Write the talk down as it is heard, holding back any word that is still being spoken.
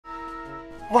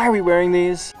Why are we wearing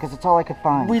these? Because it's all I could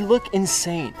find. We look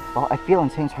insane. Well, I feel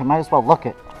insane, so I might as well look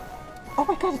it. Oh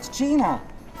my god, it's Gina.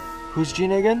 Who's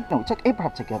Gina again? No, we took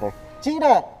improv together.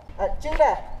 Gina,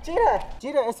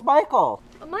 it's Michael.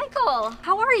 Michael,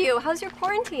 how are you? How's your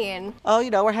quarantine? Oh, you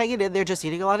know, we're hanging in there just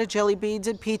eating a lot of jelly beans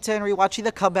and pizza and rewatching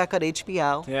The Comeback on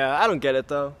HBO. Yeah, I don't get it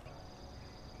though.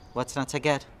 What's not to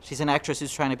get? She's an actress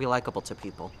who's trying to be likable to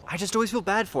people. I just always feel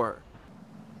bad for her.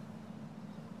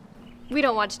 We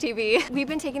don't watch TV. We've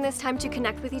been taking this time to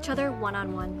connect with each other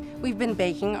one-on-one. We've been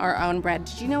baking our own bread.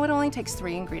 Did you know it only takes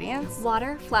 3 ingredients?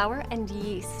 Water, flour, and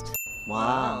yeast.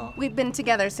 Wow. We've been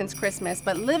together since Christmas,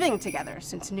 but living together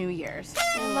since New Year's.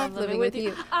 I love living with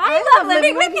you. I love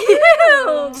living with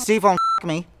you! Steve won't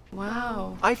me.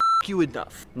 Wow. I you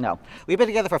enough. No. We've been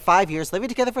together for 5 years, living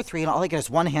together for 3, and all I get is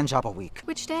 1 hand job a week.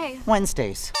 Which day?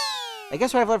 Wednesdays. I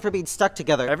guess what I've learned from being stuck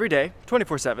together Every day,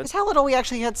 24/7. is how little we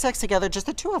actually had sex together, just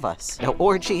the 2 of us. No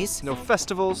orgies. No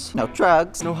festivals. No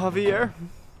drugs. No Javier.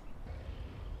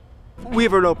 We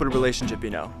have an open relationship, you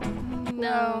know.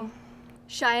 No.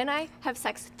 Shiah and I have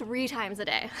sex 3 times a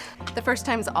day. The first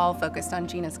time's all focused on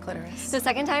Gina's clitoris. The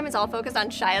second time is all focused on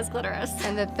Shiah's clitoris.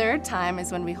 And the third time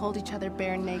is when we hold each other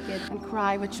bare naked and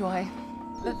cry with joy.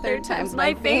 The third time's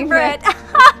my favorite.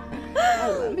 I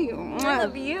love you. I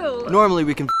love you. Normally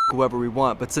we can whoever we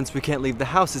want, but since we can't leave the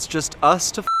house, it's just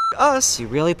us to us. You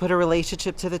really put a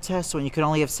relationship to the test when you can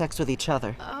only have sex with each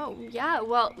other. Oh, yeah.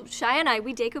 Well, Shiah and I,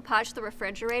 we decoupage the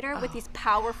refrigerator with these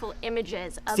powerful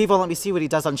images of... Steve won't let me see what he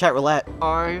does on chat roulette.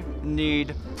 I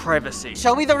need privacy.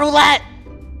 Show me the roulette!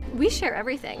 We share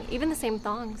everything, even the same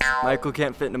thongs. Michael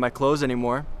can't fit into my clothes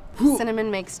anymore.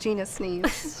 Cinnamon makes Gina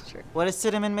sneeze. True. What does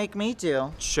cinnamon make me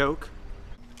do? Choke.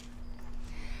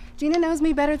 Gina knows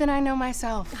me better than I know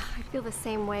myself. I feel the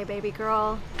same way, baby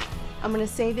girl. I'm gonna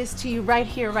say this to you right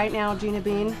here, right now, Gina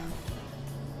Bean.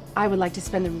 I would like to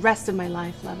spend the rest of my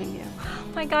life loving you. Oh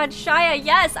my God, Shiah,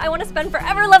 yes! I want to spend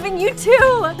forever loving you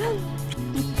too!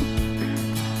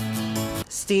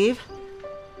 Steve?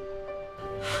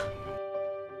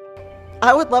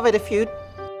 I would love it if you'd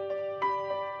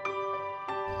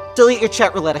delete your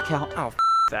chat roulette account. Oh,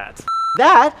 that.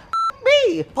 That?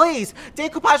 Me! Please,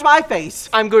 decoupage my face.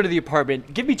 I'm going to the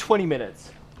apartment. Give me 20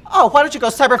 minutes. Oh, why don't you go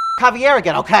cyber Javier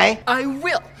again, okay? I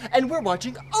will. And we're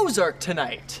watching Ozark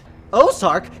tonight.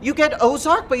 Ozark? You get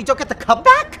Ozark, but you don't get the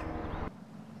comeback?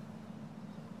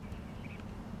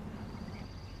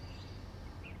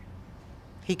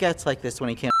 He gets like this when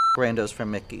he can't randos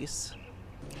from Mickey's.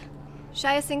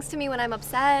 Shiah sings to me when I'm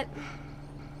upset.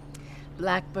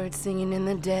 Blackbird singing in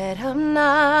the dead of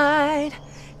night.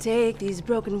 Take these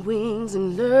broken wings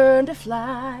and learn to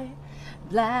fly.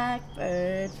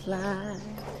 Blackbird fly,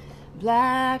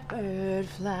 blackbird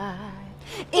fly.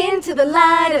 Into the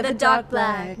light of the dark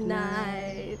black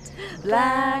night.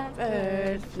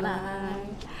 Blackbird fly,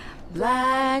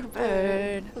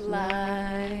 blackbird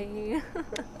fly.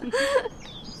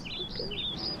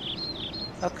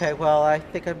 Okay, well, I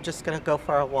think I'm just gonna go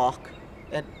for a walk.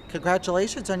 And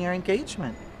congratulations on your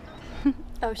engagement.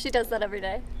 Oh, she does that every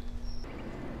day.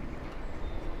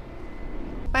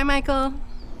 Bye, Michael.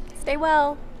 Stay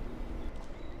well.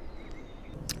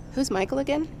 Who's Michael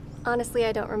again? Honestly,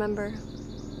 I don't remember.